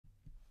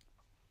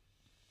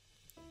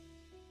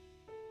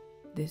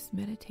This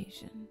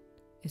meditation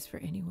is for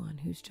anyone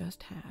who's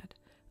just had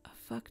a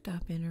fucked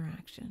up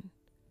interaction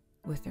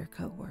with their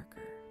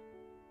coworker.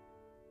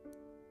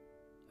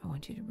 I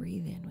want you to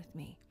breathe in with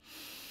me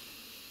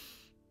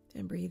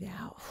and breathe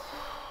out.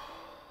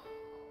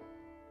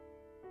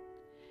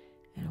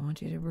 And I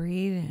want you to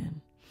breathe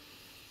in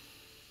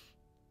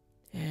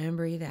and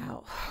breathe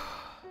out.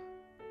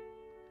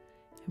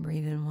 And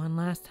breathe in one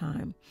last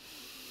time.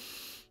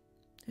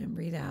 And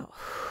breathe out.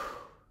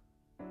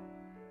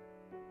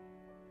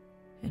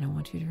 And I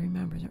want you to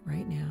remember that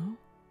right now,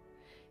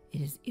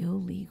 it is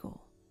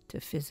illegal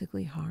to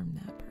physically harm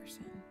that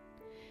person.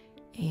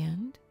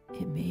 And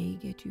it may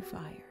get you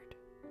fired.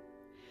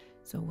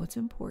 So what's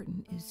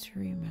important is to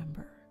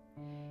remember,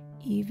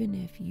 even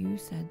if you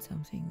said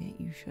something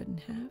that you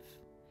shouldn't have,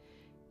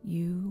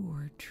 you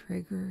were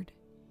triggered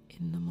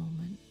in the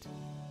moment.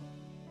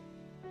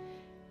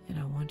 And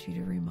I want you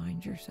to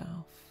remind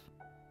yourself,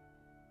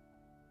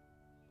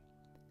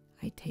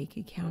 I take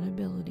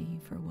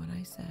accountability for what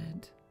I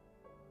said.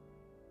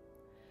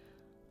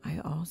 I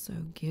also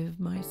give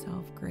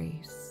myself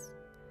grace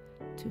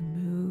to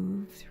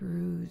move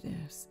through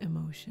this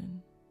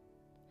emotion.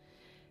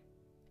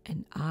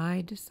 And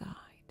I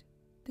decide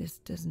this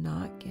does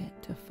not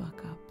get to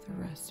fuck up the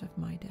rest of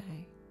my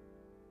day.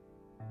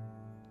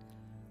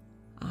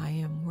 I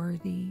am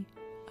worthy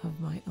of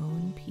my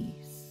own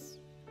peace,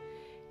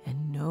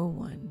 and no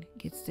one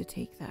gets to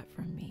take that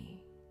from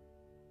me.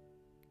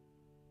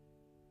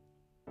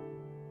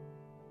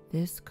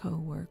 This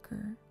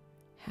coworker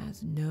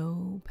has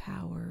no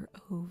power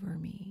over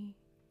me.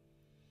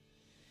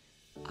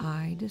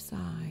 I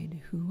decide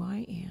who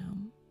I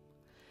am,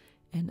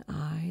 and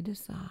I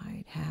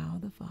decide how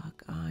the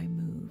fuck I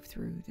move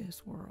through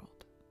this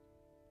world.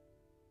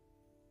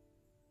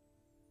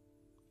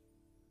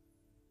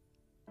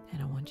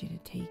 And I want you to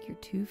take your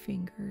 2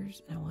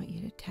 fingers and I want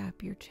you to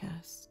tap your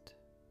chest.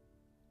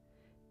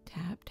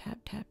 Tap, tap,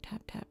 tap,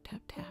 tap, tap,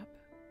 tap, tap.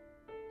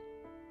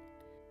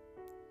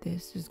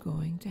 This is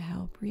going to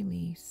help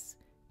release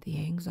the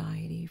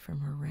anxiety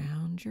from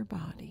around your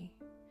body,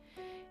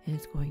 and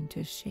it's going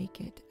to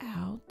shake it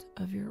out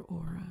of your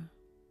aura.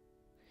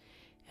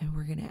 And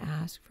we're going to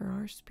ask for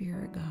our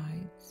spirit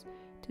guides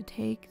to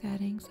take that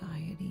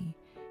anxiety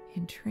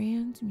and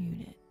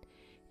transmute it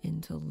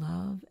into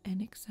love and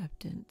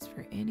acceptance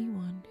for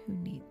anyone who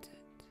needs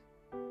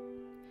it.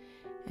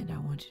 And I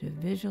want you to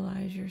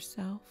visualize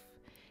yourself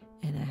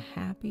in a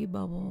happy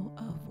bubble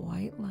of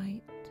white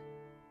light.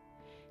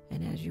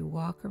 And as you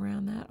walk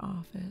around that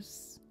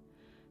office,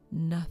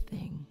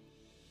 nothing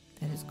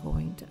that is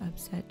going to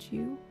upset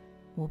you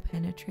will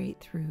penetrate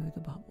through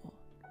the bubble.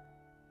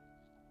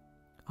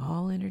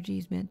 All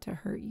energies meant to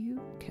hurt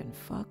you can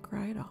fuck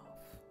right off.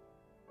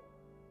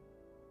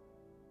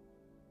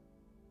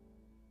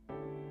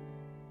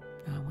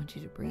 Now I want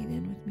you to breathe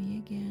in with me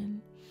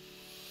again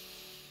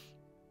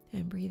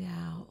and breathe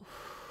out.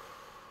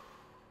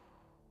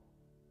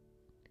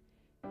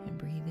 And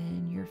breathe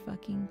in your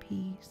fucking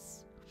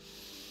peace.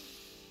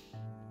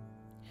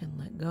 And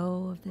let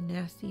go of the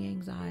nasty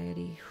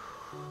anxiety.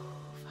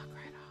 Fuck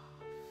right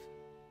off.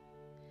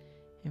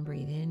 And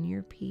breathe in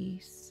your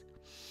peace.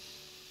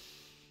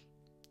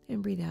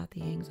 And breathe out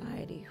the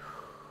anxiety.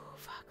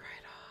 Fuck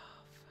right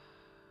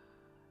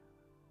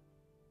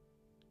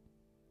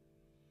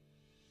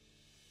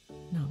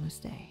off.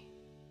 Namaste.